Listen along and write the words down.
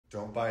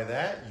Don't buy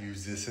that,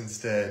 use this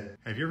instead.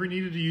 Have you ever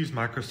needed to use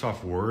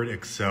Microsoft Word,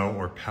 Excel,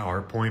 or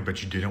PowerPoint,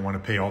 but you didn't want to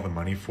pay all the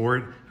money for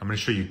it? I'm going to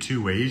show you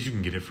 2 ways you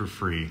can get it for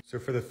free. So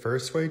for the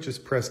first way,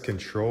 just press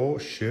Control,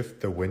 Shift,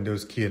 the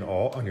Windows key, and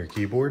Alt on your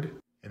keyboard.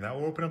 And that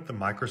will open up the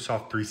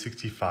Microsoft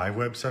 365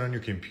 website on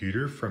your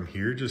computer. From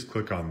here, just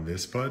click on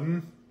this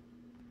button.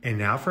 And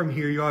now from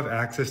here, you'll have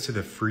access to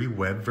the free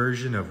web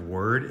version of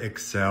Word,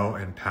 Excel,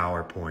 and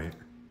PowerPoint.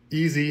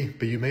 Easy,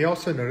 but you may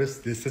also notice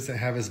this doesn't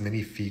have as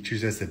many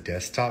features as the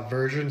desktop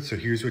version, so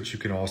here's what you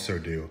can also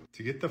do.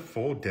 To get the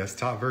full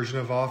desktop version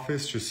of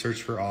Office, just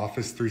search for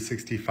Office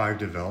 365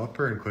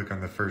 Developer and click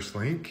on the first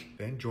link.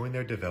 Then join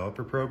their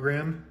developer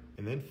program,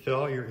 and then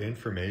fill out your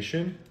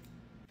information.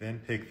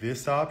 Then pick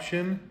this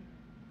option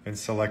and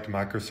select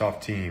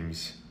Microsoft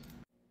Teams.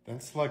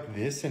 Then select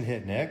this and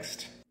hit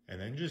Next. And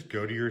then just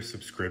go to your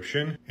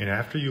subscription. And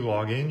after you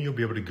log in, you'll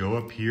be able to go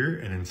up here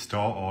and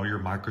install all your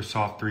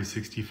Microsoft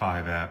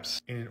 365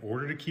 apps. And in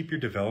order to keep your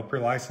developer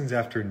license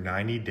after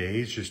 90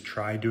 days, just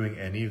try doing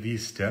any of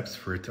these steps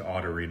for it to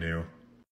auto renew.